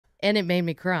and it made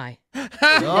me cry. Oh,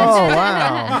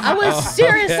 wow. I was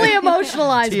seriously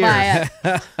emotionalized by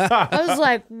it. I was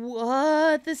like,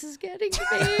 what? This is getting to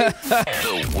me.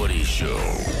 The Woody Show.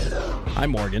 Hi,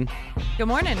 Morgan. Good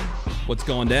morning. What's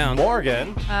going down?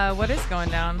 Morgan. What is going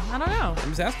down? I don't know. I'm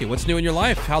just asking, what's new in your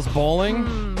life? How's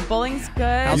bowling? Bowling's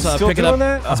good. How's still picking doing up?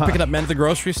 that? How's picking up men at the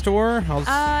grocery store? How's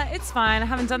It's fine. I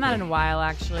haven't done that in a while,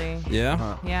 actually.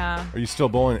 yeah? Yeah. Are you still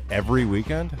bowling every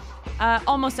weekend?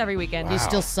 Almost every weekend. Do you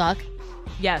still suck?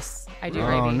 Yes, I do, Oh,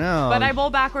 Gravy. no. But I bowl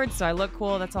backwards, so I look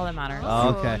cool. That's all that matters. Oh,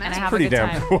 okay. And I have Pretty a good damn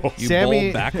time. cool. You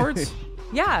Sammy- bowl backwards?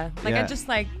 Yeah. Like, Yeah. I just,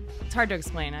 like, it's hard to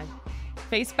explain. I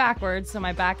face backwards, so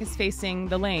my back is facing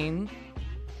the lane.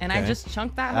 And I Okay. just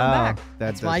chunk that Oh, one back.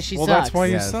 That's why she Well, sucks. that's why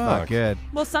you yeah, it's not suck. good.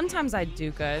 Well, sometimes I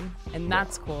do good, and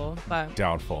that's cool. But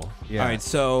Doubtful. Yeah. All right,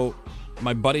 so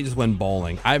my buddy just went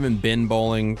bowling. I haven't been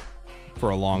bowling for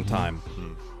a long time.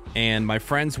 And my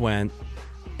friends went,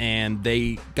 and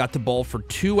they got to bowl for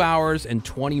 2 hours and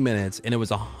 20 minutes, and it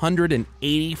was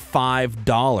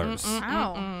 $185.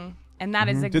 Wow. and that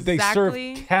is Did they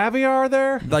exactly serve caviar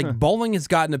there? Like, bowling has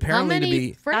gotten How apparently to many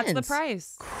be friends? that's the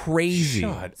price. crazy.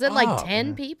 Shut Is it like up.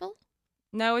 10 people?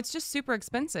 No, it's just super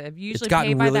expensive. You It's usually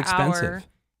gotten pay by really the hour. expensive.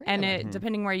 And it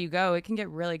depending where you go, it can get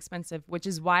really expensive, which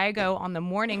is why I go on the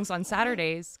mornings on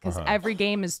Saturdays because every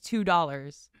game is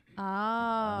 $2.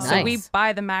 Oh. So we Nice.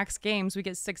 buy the max games. We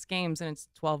get 6 games and it's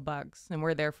 $12, and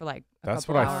we're there for like a That's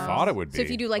couple what I hours. thought it would be. So if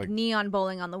you do like neon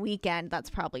bowling on the weekend, that's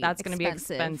probably That's gonna be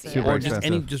expensive. expensive. Super Or just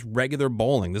any expensive. just regular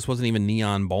bowling. This wasn't even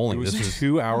neon It bowling. was This was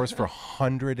 2 hours for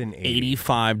 $180.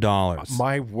 $85.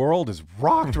 My world is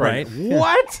rocked right, Right? now.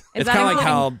 What? Is It's that kinda like including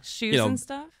how, shoes you know, and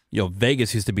stuff?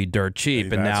 Vegas used to be dirt cheap,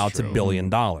 Hey, and that's now it's true. $1 billion.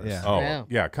 Yeah. Oh, Yeah.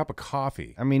 yeah, a cup of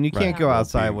coffee. I mean, you can't Right. go Will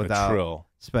outside be the without trill.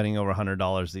 spending over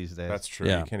 $100 these days. That's true.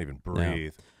 Yeah. You can't even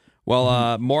breathe.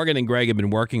 Well, Morgan and Greg have been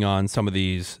working on some of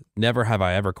these never have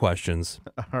I ever questions.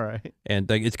 All right. And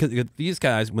like, it's because these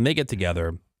guys, when they get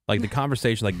together, like the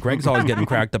conversation, like Greg's always getting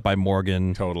cracked up by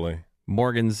Morgan. Totally.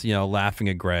 Morgan's, laughing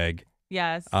at Greg.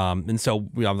 Yes. And so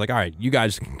I was like, all right, you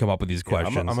guys can come up with these Yeah,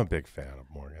 questions. I'm a big fan of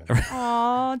Morgan.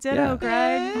 Aw, ditto, Yeah.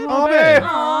 Greg. Oh, babe.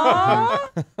 Aw.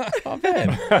 Oh, babe.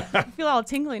 I feel all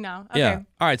tingly now. Okay. Yeah.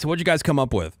 All right. So what'd you guys come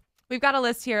up with? We've got a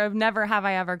list here of never have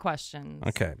I ever questions.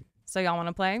 Okay. So y'all want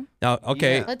to play? Now,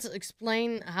 okay. Yeah. Let's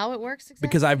explain how it works exactly.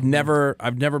 Because I've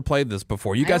never played this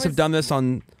before. You I guys have was- done this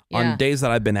on Yeah. days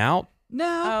that I've been out. No.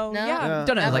 Oh, No. yeah.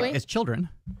 Done it Have like we? as children.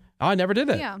 Oh, I never did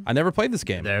it. Yeah. I never played this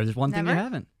game. There's one thing you Never?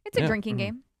 haven't. It's a Yeah. drinking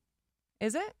game.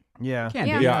 Is it? Yeah. Can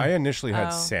Yeah. do. Yeah, I initially had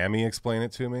Oh. Sammy explain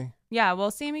it to me. Yeah.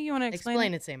 Well, Sammy, you want to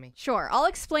explain it, Sammy. Sure. I'll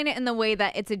explain it in the way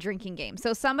that it's a drinking game.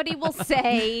 So somebody will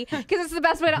say, because it's the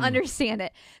best way to understand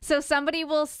it. So somebody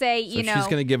will say, So you know, she's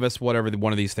going to give us whatever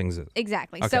one of these things is.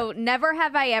 exactly. Okay. So never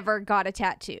have I ever got a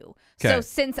tattoo. Okay. So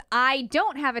since I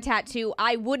don't have a tattoo,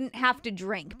 I wouldn't have to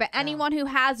drink, but anyone who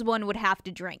has one would have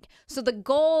to drink. So the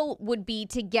goal would be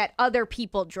to get other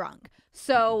people drunk.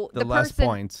 So The the less person,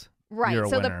 points. right? You're a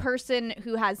So the winner. person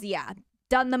who has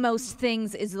done the most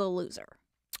things is the loser.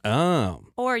 Oh.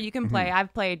 Or you can play.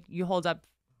 I've played. You hold up,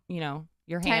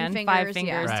 your 10 hand, fingers, 5 yeah.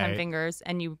 fingers, 10 Right. fingers,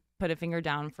 and you put a finger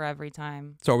down for every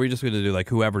time. So are we just going to do like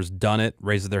whoever's done it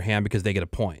raises their hand because they get a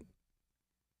point?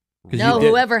 'Cause No, you did-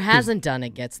 whoever hasn't done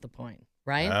it gets the point,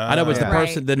 right? I know, but it's the Yeah.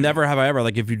 person that never have I ever,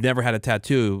 like if you've never had a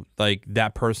tattoo, like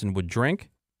that person would drink?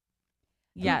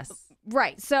 Yes.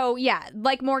 Right. So, yeah,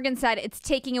 like Morgan said, it's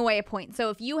taking away a point. So,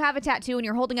 if you have a tattoo and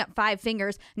you're holding up 5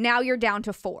 fingers, now you're down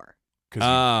to 4.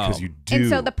 Because you do. And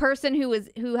so the person who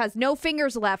has no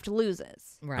fingers left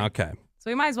loses. Right. Okay.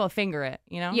 So we might as well finger it.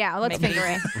 Yeah, let's Make finger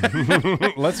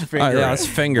it. Let's All finger right, yeah, it. let's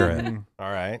finger it.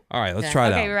 All right. All right, let's Okay. try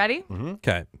it Okay, you out. ready?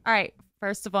 Okay. All right.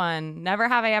 First of one. Never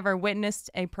have I ever witnessed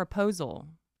a proposal.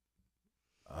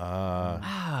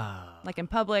 Like in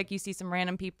public, you see some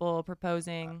random people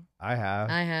proposing. I have.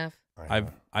 I have.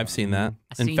 I've seen that.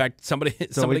 I In see. fact, somebody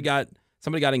we-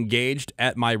 got engaged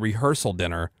at my rehearsal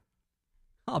dinner.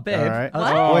 Oh, babe. All right.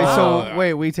 What? Wait, so Oh.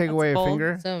 wait, we take That's away a bold.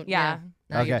 finger? So Yeah.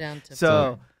 Now you're Okay. down to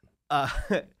So,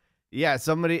 yeah,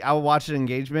 I will watch an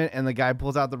engagement and the guy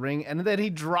pulls out the ring and then he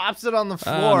drops it on the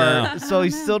floor. no. So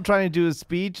he's still trying to do his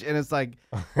speech and it's like,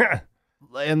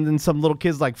 and then some little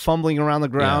kids like fumbling around the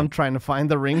ground trying to find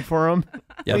the ring for him.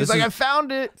 Yeah, And he's this like, is- I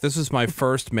found it. This was my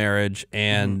first marriage,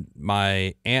 and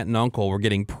my aunt and uncle were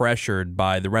getting pressured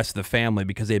by the rest of the family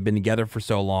because they had been together for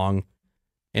so long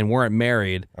and weren't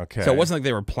married. Okay. So it wasn't like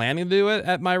they were planning to do it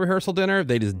at my rehearsal dinner.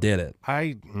 They just did it.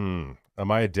 Am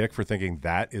I a dick for thinking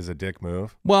that is a dick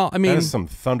move? Well, I mean, that is some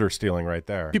thunder stealing right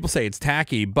there. people say it's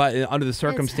tacky, but under the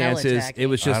circumstances, tacky. it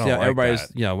was just I don't like everybody's.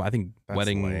 that. I think That's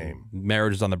wedding lame.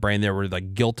 marriages on the brain. They were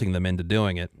like guilting them into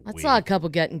doing it. I saw a couple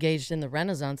get engaged in the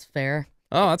Renaissance Fair,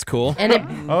 Oh, that's cool. and it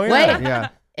Oh, yeah. wait, Yeah.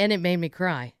 and it made me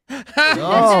cry. Oh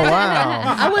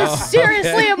wow. I was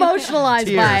seriously emotionalized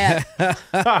by it.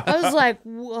 I was like,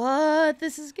 "What?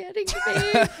 This is getting to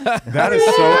me." That is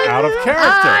so out of character.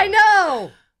 I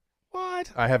know.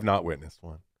 What? I have not witnessed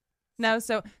one. No,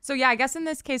 so yeah, I guess in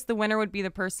this case the winner would be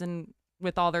the person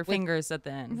with all their fingers at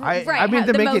the end. I Right, mean,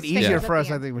 to the make it most easier fingers for at us,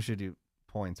 the I end. think we should do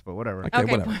points, but whatever. Okay,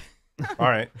 Okay. whatever. All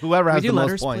right. Whoever We has do the most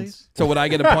letters, points. please. So would I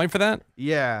get a point for that?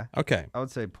 Yeah, Okay, I would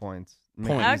say points. Make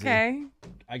Points. it easy. Okay.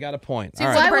 I got a point. See, All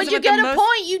why right. would person you with the get a most-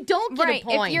 point? You don't get Right, a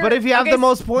if point. you're- But if you have Okay, the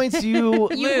most points, you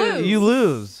lose. you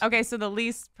lose. Okay, so the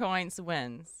least points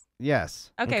wins. Yes.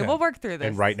 Okay, Okay. we'll work through this.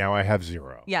 And right now I have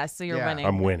 0. Yes, so you're Yeah. winning.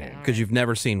 I'm winning. Because you've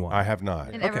never seen one. I have not.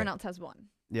 And everyone else has one.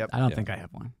 Yep. I don't Yeah. think I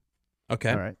have one. Okay.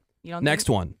 All right. You don't Next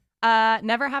think? one.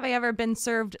 Never have I ever been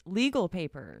served legal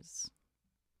papers.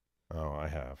 Oh, I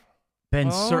have. Been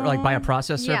like by a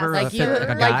process Yes. server, like a you,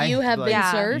 guy. like you have been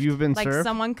Yeah. served. You've been Like served.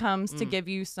 someone comes to Mm. give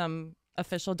you some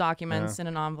official documents in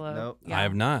an envelope. Nope. Yeah. I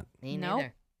have not. Me Nope.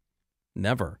 neither.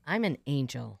 Never. I'm an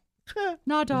angel.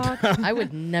 No, dog. I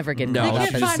would never get No, caught up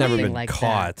she's in just something never been like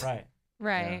caught. right.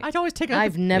 Right. I'd always take a.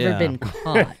 I've never Yeah. been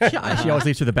caught. she always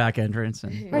leaves through the back entrance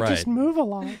and Right. move a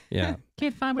lot. Yeah.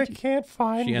 can't find I what you. can't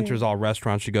find She enters all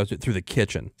restaurants. She goes through the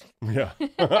kitchen. Yeah.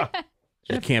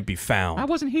 She can't be I found.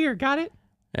 wasn't here. Got it.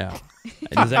 Yeah.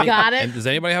 And Got it. and does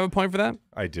anybody have a point for that?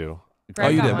 I do. Oh,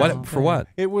 you got did. one. What for? What?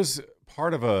 It was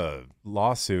part of a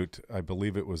lawsuit. I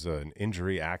believe it was an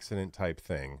injury accident type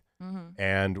thing.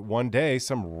 And one day,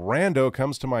 some rando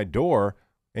comes to my door,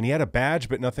 and he had a badge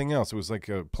but nothing else. It was like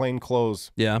a plain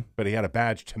clothes, Yeah. but he had a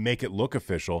badge to make it look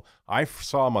official. I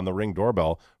saw him on the Ring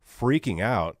doorbell freaking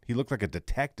out. He looked like a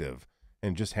detective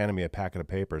and just handed me a packet of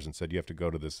papers and said, "You have to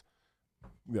go to this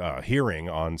hearing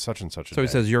on such and such a So he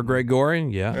day." says, "You're Greg Gorey."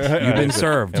 Yeah. You've been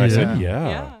served. And I said, Yeah.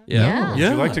 yeah. Yeah. Would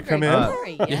you like to come in?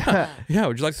 Yeah. Yeah.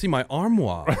 Would you like to see my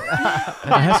armoire?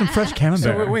 I have some fresh camembert.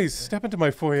 So wait, step into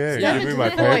my foyer. Step Give me into my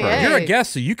the paper. foyer. You're a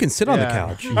guest, so you can sit on the Yeah.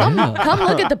 couch. Come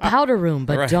look at the powder room,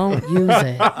 but Right. don't use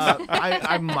it.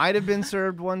 I might have been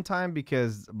served one time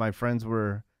because my friends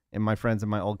and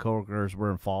my old coworkers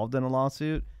were involved in a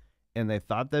lawsuit, and they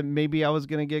thought that maybe I was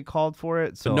going to get called for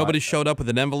it. So So nobody showed up with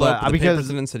an envelope but with the because- papers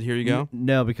in it and said, "Here you go."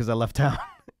 No, because I left town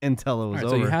until it All was right,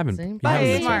 over. so you haven't. Same. You Bye. haven't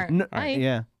been Smart. served. No, Right.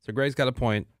 yeah. So Greg's got a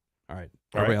point. All right.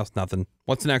 All Everybody right. else, nothing.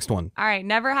 What's the next one? All right.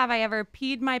 Never have I ever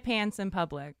peed my pants in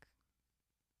public.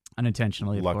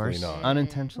 Unintentionally, of Luckily course. not.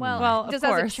 Unintentionally. Well, of does as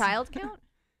a course. child count?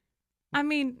 I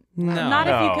mean, No. not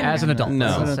if you No. can. As an adult. No.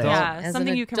 let's As an say. adult. Yeah, As an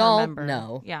something you can adult, remember.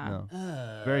 no. Yeah.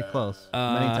 No. Very close.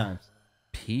 Many times.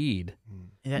 Peed.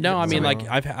 Yeah, No, I mean, sorry. like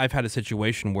I've had a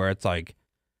situation where it's like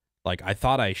I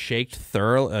thought I shaked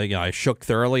thoroughly, I shook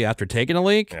thoroughly after taking a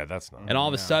leak, Yeah, that's not. and all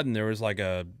of a sudden there was like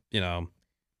a,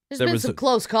 There's There been was some a-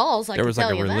 close calls. I there can was like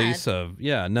tell a you release that. of,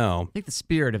 no. I think the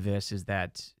spirit of this is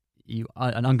that you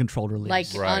an uncontrolled release. Like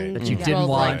Right. that you uncontrolled, didn't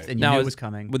want like- and you Now, knew it is- was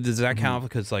coming. But does that count?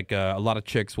 Because like a lot of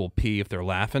chicks will pee if they're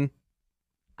laughing.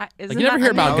 Like Isn't you never that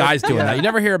hear about the- guys doing Yeah. that. You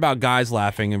never hear about guys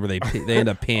laughing and where they end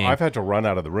up peeing. I've had to run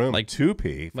out of the room Like- to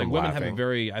pee from Like women have a laughing.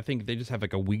 very, I think they just have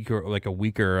like a weaker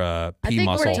I pee think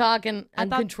muscle. we're talking I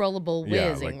thought- uncontrollable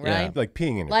Yeah, whizzing, like- right? like peeing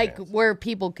in your Like pants. where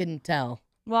people can tell.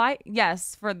 Well,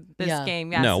 yes, for this Yeah.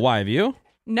 game, yes. No, why have you?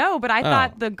 No, but I Oh.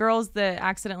 thought the girls that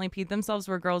accidentally peed themselves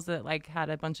were girls that like had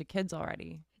a bunch of kids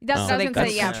already. That's Oh. what I was So gonna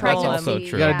say. they Yeah, control them. pregnancy. Also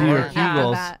true. You gotta do your yeah,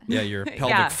 Kegels. that. Yeah, your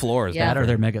pelvic Yeah. floor is Yeah. That or different.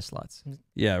 they're mega sluts.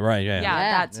 Yeah, right. Yeah, Yeah,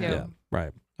 Yeah. that too. yeah,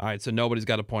 right. All right, so nobody's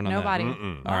got a point on Nobody.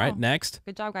 Mm-mm. that. All right, Wow. next.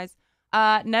 Good job, guys.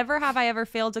 Never have I ever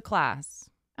failed a class.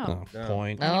 Oh,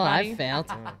 point. Oh, I Anybody? failed.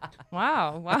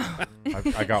 Wow, wow.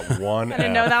 I got one I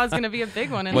didn't know F. that was going to be a big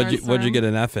one in What'd this you room. get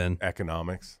an F in?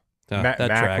 Economics. Oh, that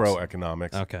tracks.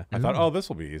 Macroeconomics. Okay. I thought, oh, this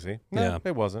will be easy. No, Yeah.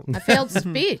 it wasn't. I failed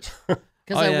speech because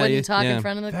Oh, I yeah, wouldn't you- talk yeah. in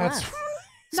front of the That's class.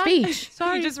 Speech.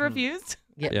 You just refused?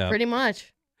 Yeah, Yeah. pretty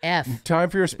much. F. Time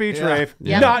for your speech, Yeah. Rafe.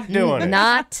 Yeah. Not doing it.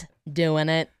 Not doing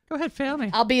it. Go ahead, fail me.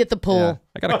 I'll be at the pool.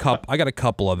 I got a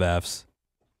couple of Fs.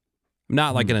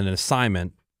 Not like in an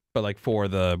assignment, but like for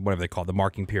the whatever they call it, the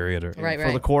marking period or Right, For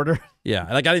right. the quarter.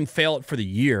 yeah. Like I didn't fail it for the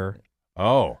year.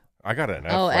 Oh, I got an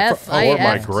F. Oh, for- F. for, I or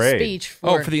my F grade. speech.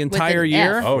 Oh, For, for the with entire an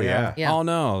year? F. Oh, yeah. Yeah. Oh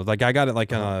no, like I got it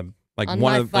like On one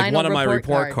my of final my report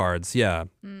report card. cards. Yeah,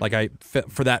 like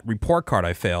for that report card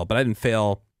I failed, but I didn't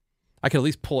fail. I could at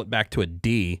least pull it back to a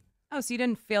D. Oh, so you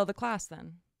didn't fail the class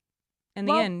then? in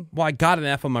the end? Well, I got an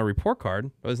F on my report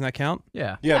card. Doesn't that count?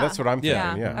 Yeah. Yeah, that's what I'm thinking.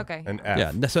 Yeah. Yeah. Okay. An F.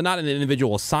 Yeah. So not an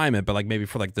individual assignment, but like maybe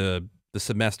for like the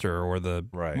semester or the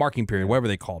Right. marking period, whatever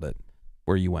they called it,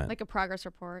 where you went. Like a progress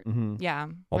report. Mm-hmm. Yeah.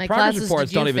 Well, My progress classes, reports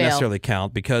did you don't even fail? necessarily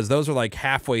count because those are like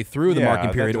halfway through the Yeah, marking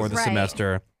that period or the doesn't- Right.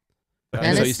 semester.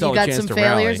 Dennis, so you still you have a got chance some to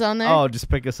failures rally. on there? Oh, just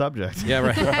pick a subject. Yeah,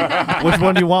 right. Which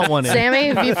one do you want one in? Sammy,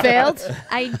 have you failed?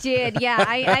 I did. Yeah,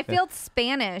 I failed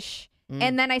Spanish,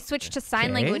 and then I switched to sign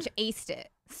Okay. language. Aced it.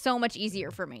 So much easier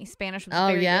for me. Spanish was Oh,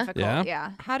 very yeah? difficult.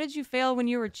 Yeah? How did you fail when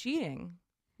you were cheating?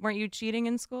 Weren't you cheating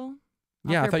in school?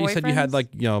 Yeah, I Off thought your you said you had boyfriends? like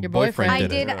Your boyfriend boyfriend. I did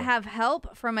did it. have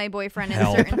help from my boyfriend in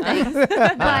Help. certain things,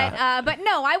 but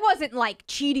no, I wasn't like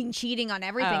cheating on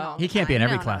everything. Oh. All He the can't be in time.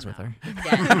 every No, class no, with no.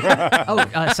 her.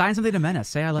 Oh, sign something to Menace.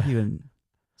 Say I love you in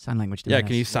sign language to Yeah, Menace.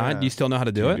 can you sign? Yeah. Do you still know how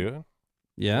to do Do it? you do it?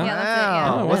 Yeah. Yeah, that's it,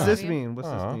 yeah. Wow. Oh, What's wow. this mean? What's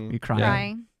Aw. this mean? You crying?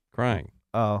 Crying. Crying.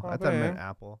 Oh, I thought it Okay. meant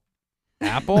apple.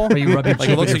 Apple? Are you rubbing Like cheek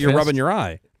it looks with like your you're rubbing fist? your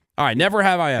eye. All right, never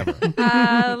have I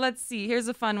ever. Let's see. Here's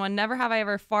a fun one. Never have I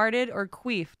ever farted or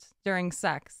queefed during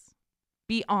sex.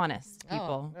 Be honest,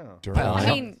 people. Oh. Well, I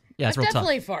mean, yeah, it's I've real tough.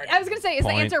 definitely farted. I was gonna say, is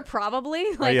Point. the answer probably?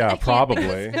 Like, yeah, I can't probably.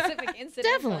 think of a specific incident.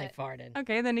 Definitely but- farted.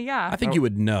 Okay, then yeah. I think you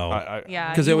would know. Yeah.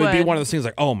 Because you it would be would. one of those things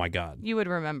like, oh my God. You would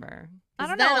remember. I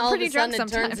don't Then know. I'm all pretty of a sudden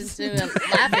drunk it turns sometimes. into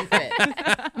a laughing fit.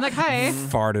 I'm like, hey.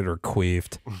 Farted or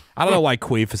queefed. I don't know why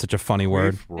queef is such a funny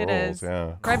word. Queef It rules, is.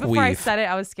 Yeah. Right before I Queef. said it,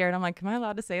 I was scared. I'm like, am I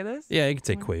allowed to say this? Yeah, you can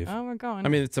say queef. Oh, we're going. I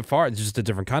mean, it's a fart. It's just a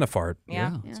different kind of fart.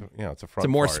 yeah. Yeah. It's a It's front a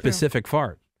more fart. specific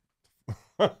fart.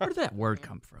 Where did that word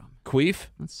come from? Queef?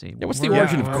 Let's see. Yeah, what's the Word-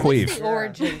 origin of What's queef? The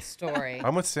origin story.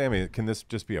 I'm with Sammy. Can this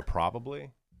just be a probably?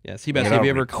 Yes, he bet. Yeah. Have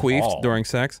you ever Recall. queefed during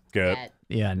sex? Good. That-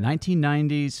 Yeah,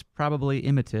 1990s, probably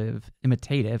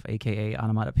imitative, aka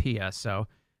onomatopoeia. So,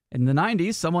 in the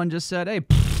 90s, someone just said, "Hey,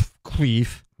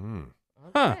 queef." Hmm.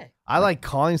 Huh. Okay. I like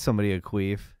calling somebody a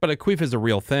queef. But a queef is a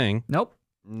real thing. Nope,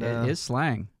 No. it is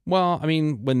slang. Well, I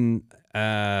mean, when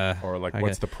Or like, okay.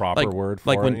 what's the proper like, word for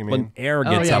like it? when You when mean? air Oh,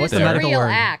 gets yeah, up what's It's the a there. medical real word?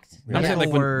 act. I'm Yeah. saying like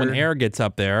when Word. air gets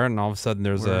up there, and all of a sudden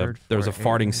there's Word a for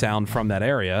farting air. sound from that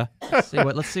area. Let's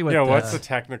see what. Yeah. What's the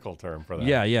technical term for that?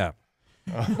 Yeah, yeah.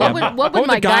 What would would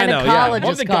my the guy know? Yeah. What would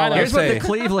gynecologist the call gyno it? Here's what say? the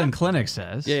Cleveland Clinic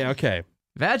says. Yeah, okay.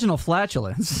 Vaginal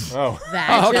flatulence. Oh.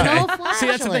 Vaginal See,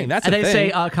 that's the thing. That's And a they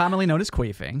thing. say commonly known as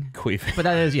queefing. Queef. But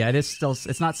that is, yeah, it is still,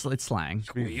 it's not, it's slang.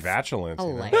 Be Vatulence. A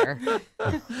you know?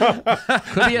 layer.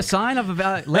 Could be a sign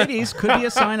of, ladies, could be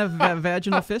a sign of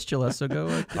vaginal fistula, so go.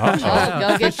 Oh,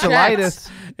 go get checked. Fistulitis.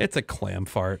 It's a clam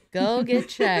fart. Go get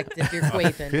checked if you're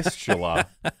queefing. Fistula.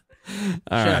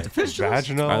 All right.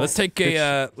 Vaginal. All right, let's take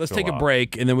a fistula.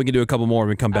 break, and then we can do a couple more when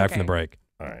we come back from Okay. the break.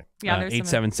 All right. Yeah, there's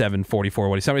some. 877-44.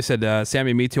 What somebody said,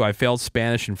 Sammy, me too. I failed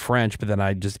Spanish and French, but then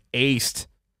I just aced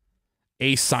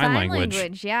sign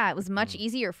language. Yeah, it was much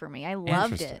easier for me. I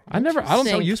loved Interesting. it. I don't So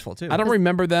think useful too. I don't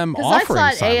remember them Because I offering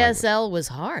thought sign language. ASL was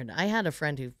hard. I had a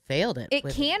friend who failed it. It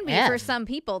with can be an for F. some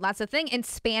people. That's the thing. And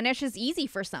Spanish is easy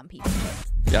for some people.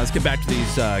 Yeah, let's get back to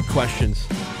these questions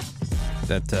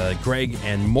that Greg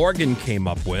and Morgan came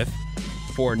up with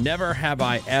for Never Have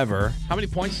I Ever. How many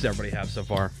points does everybody have so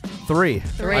far? 3.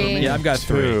 Three. Yeah, I've got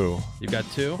 3. 2. You've got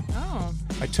 2? Oh.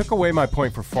 I took away my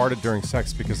point for farted during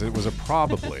sex because it was a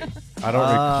probably. I don't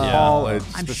Yeah. recall a I'm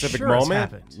specific sure it's moment.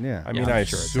 happened. Yeah. I mean, Yeah, I I'm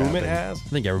sure it's assume it happened. has. I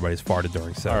think everybody's farted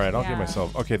during sex. All right, I'll Yeah. give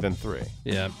myself. Okay, then 3.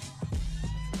 Yeah.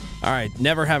 All right,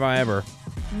 Never Have I Ever.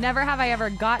 Never have I ever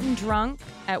gotten drunk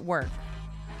at work.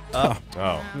 Oh,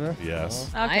 yes.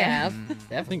 Okay. I have. I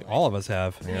Definitely. think all of us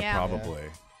have. Yeah, Yeah. probably.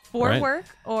 For Right. work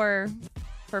or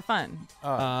for fun?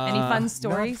 Any fun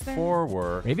stories Not there? for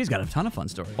work. Maybe he's got a ton of fun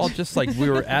stories. Well, just like we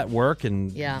were at work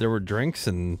and Yeah. there were drinks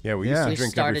and Yeah, we Yeah. used to We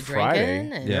drink started every Friday.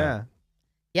 drinking. And Yeah.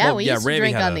 yeah, Well, we yeah, used to Ravi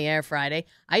drink had on a- the air Friday.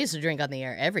 I used to drink on the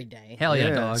air every day. Hell yeah,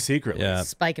 Yeah. dog. Secretly. yeah,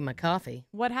 Spiking my coffee.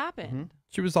 What happened?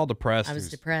 she was all depressed. I was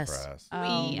depressed. Depressed.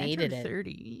 Oh. We needed it.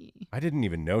 30. I didn't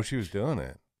even know she was doing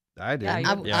it. I did. Yeah, I,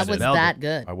 you- Yeah, I I was did. that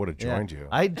good. I would have Yeah. joined you.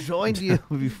 I joined you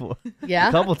before. Yeah.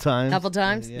 A couple times. Couple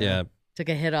times? Yeah. Took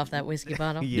a hit off that whiskey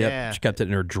bottle. Yeah. Yep. She kept it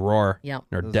in her drawer, Yep.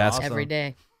 in her That was desk. awesome. Every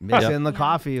day. Mix Yep. in the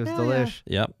coffee. It was delish.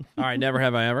 Yep. All right, Never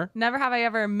Have I Ever. Never have I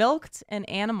ever milked an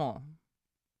animal.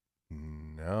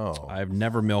 No. I've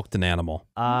never milked an animal.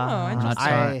 Oh, We're not,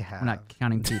 interesting. we're not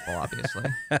counting people, obviously.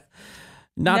 Not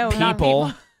No, people. not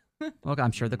people. Well,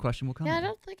 I'm sure the question will come. Yeah, I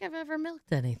don't think I've ever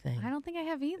milked anything. I don't think I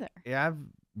have either. Yeah, I've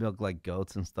milked like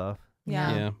goats and stuff.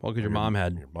 Yeah. Yeah. Well, because your mom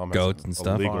had Your mom has goats a- and a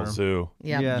stuff. legal Farm. zoo.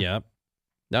 Yeah. Yeah. Yep.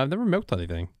 No, I've never milked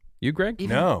anything. You, Greg?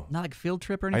 Even No. Not like a field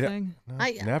trip or I don't- anything? No,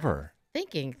 I- never.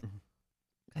 Thinking.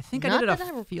 I think I Not did it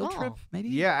that I a field recall. trip, maybe.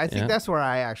 Yeah, I think Yeah. that's where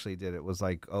I actually did it. Was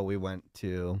like, oh, we went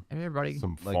to Everybody.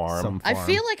 Some like farm. some I farm.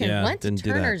 feel like I Yeah, went to didn't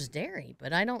do that. Turner's Dairy,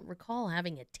 but I don't recall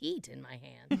having a teat in my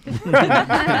hand.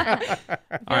 I feel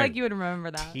All like right. you would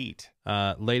remember that. Heat.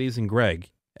 Ladies and Greg,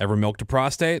 ever milked a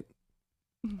prostate?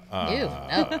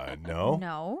 No.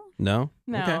 No. No.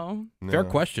 No. Okay. Fair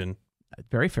question.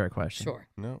 Very fair question. Sure.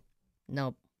 No.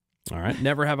 Nope. All right.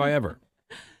 Never have I ever.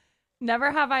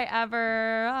 Never have I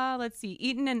ever, let's see,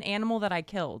 eaten an animal that I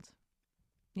killed.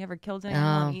 You ever killed an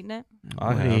animal and Oh. eaten it?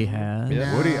 I Woody have. has.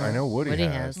 Yeah. Woody, I know Woody, Woody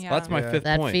has. has. Yeah. That's my Yeah. fifth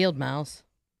That point. field mouse.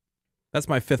 That's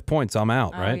my 5th point, so I'm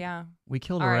out, Oh, right? yeah. We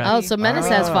killed a All right. rat. Oh, so Menace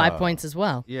has 5 Ah. points as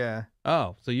well. Yeah.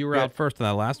 Oh, so you were Yeah. out first in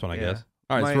that last one, I Yeah. guess.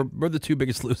 All right, so My- we're the two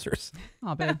biggest losers.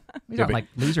 Oh, babe. These Yeah, aren't but- like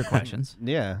loser questions.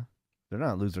 Yeah. They're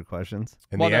not loser questions.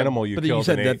 And Well, the no, animal you but killed. you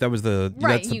said and that ate- that was the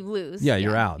Right, that's the- you lose. yeah,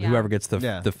 you're out. Yeah. Whoever gets the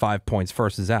Yeah. the 5 points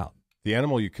first is out. the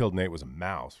animal you killed, Nate, was a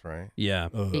mouse, right? Yeah.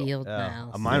 Field Yeah.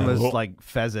 mouse. Mine was Yeah. like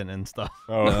pheasant and stuff.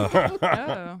 Oh.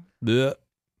 Oh. Blech.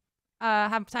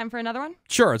 Have time for another one?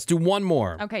 Sure, let's do one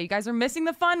more. Okay, you guys are missing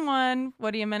the fun one.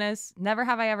 Woody and Menace. Never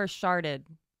have I ever sharded.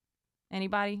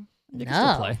 Anybody? You can still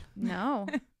No. play. No.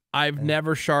 I've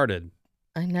never sharded.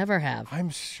 I never have. I'm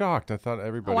shocked. I thought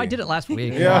everybody. Oh, I did it last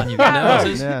week. Yeah. Come on, you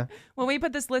guys. Yeah. When we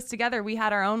put this list together, we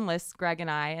had our own list, Greg and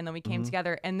I, and then we came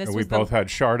together, and this And was we both had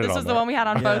sharded this on was the that. one we had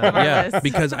on both of our Yeah, lists.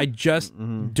 because I just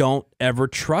don't ever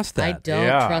trust I that. don't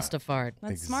Yeah. trust a fart.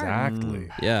 That's smart. Exactly.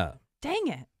 Yeah. Dang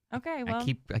it. Okay, well.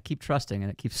 I keep trusting, and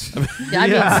it keeps. I mean,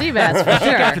 Seabass for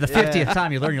sure. After the 50th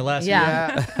time, you learn your lesson.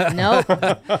 Yeah.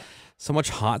 Nope. So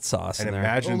much hot sauce And in there.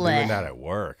 imagine Blech. doing that at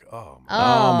work. Oh,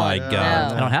 Oh, my no.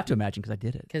 God. I don't have to imagine because I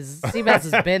did it. Because Seabass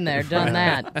has been there, done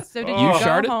that. So did You you go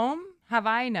sharded? home? Have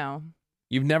I? No.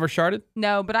 You've never sharded?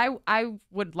 No, but I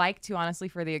would like to, honestly,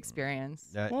 for the experience.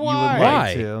 You would Why?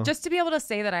 like to. Just to be able to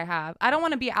say that I have. I don't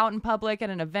want to be out in public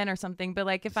at an event or something, but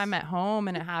like if I'm at home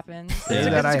and it happens. Say It's a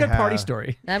that good, it's a I good party have.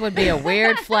 story. That would be a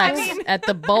weird flex at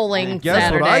the bowling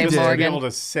Guess what I Saturday, did? Just to be Morgan. able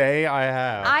to say I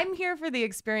have. I'm here for the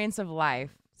experience of life.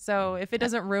 So if it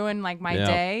doesn't ruin like my Yeah.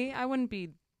 day, I wouldn't be,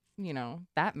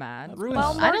 that mad. Well,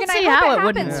 I don't Morgan, see hope how it it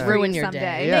wouldn't happens for ruin you your someday.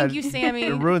 day. Yeah. Thank you, Sammy.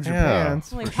 It ruins your Yeah.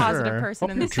 pants. Only for positive sure. person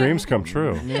Hope in your this dreams room. come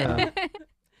true. Yeah.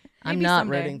 I'm Maybe not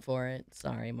someday. rooting for it.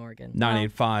 Sorry, Morgan.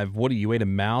 985. Woody, you ate a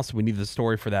mouse? We need the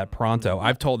story for that pronto.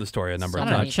 I've told the story a number So of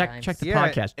I don't know. many times. times. Check the Yeah,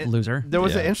 podcast, it- loser. There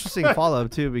was Yeah. an interesting follow up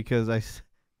too because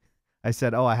I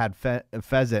said, oh, I had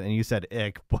pheasant, and you said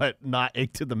ick, but not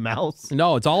ick to the mouse.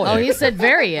 No, it's all Oh, ick. he said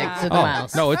very ick to the Oh,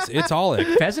 mouse. no, it's all ick.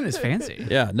 Pheasant is fancy.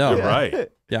 Yeah, no. Right.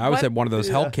 Yeah, I was What? at one of those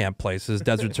hell camp places,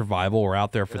 Desert Survival. We're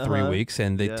out there for 3 weeks,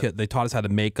 and they Yeah. they taught us how to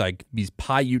make like these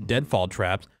Paiute deadfall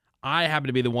traps. I happened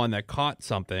to be the one that caught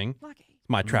something.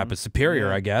 My trap is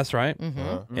superior, I guess, right?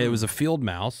 Mm-hmm. It was a field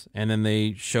mouse, and then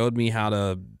they showed me how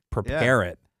to prepare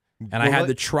it, and I had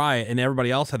to try it, and everybody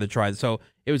else had to try it. So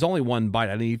it was only one bite.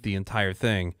 I didn't eat the entire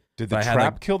thing. Did the But I had,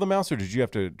 trap like- kill the mouse, or did you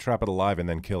have to trap it alive and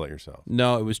then kill it yourself?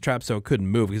 No, it was trapped so it couldn't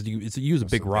move because you use a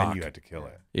big So then rock. you had to kill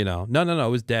it. No,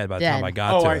 it was dead by the time Dead. I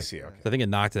got Oh, to I it. see. Okay. So I think it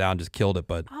knocked it out and just killed it,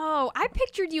 but Oh, I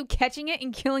pictured you catching it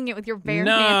and killing it with your bare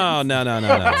no, hands. no.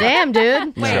 Damn,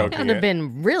 dude. Wait. That would have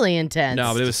been really intense.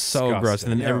 No, but it was so gross,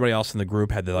 and then Disgusting. everybody else in the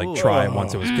group had to like Ooh. try it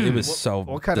once. It was so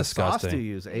What kind disgusting. of sauce do you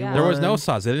use? Yeah. There was no A1?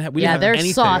 sauce. They didn't have, we yeah, didn't have there's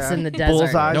anything. sauce in the desert.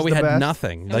 Bullseye's No, we the had best.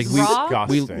 nothing. It Like was we raw?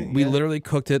 Disgusting. we literally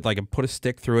cooked it, like put a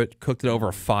stick through it, cooked it over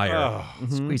a fire.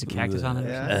 Ugh. Squeeze a cactus on it.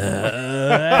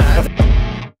 Yeah.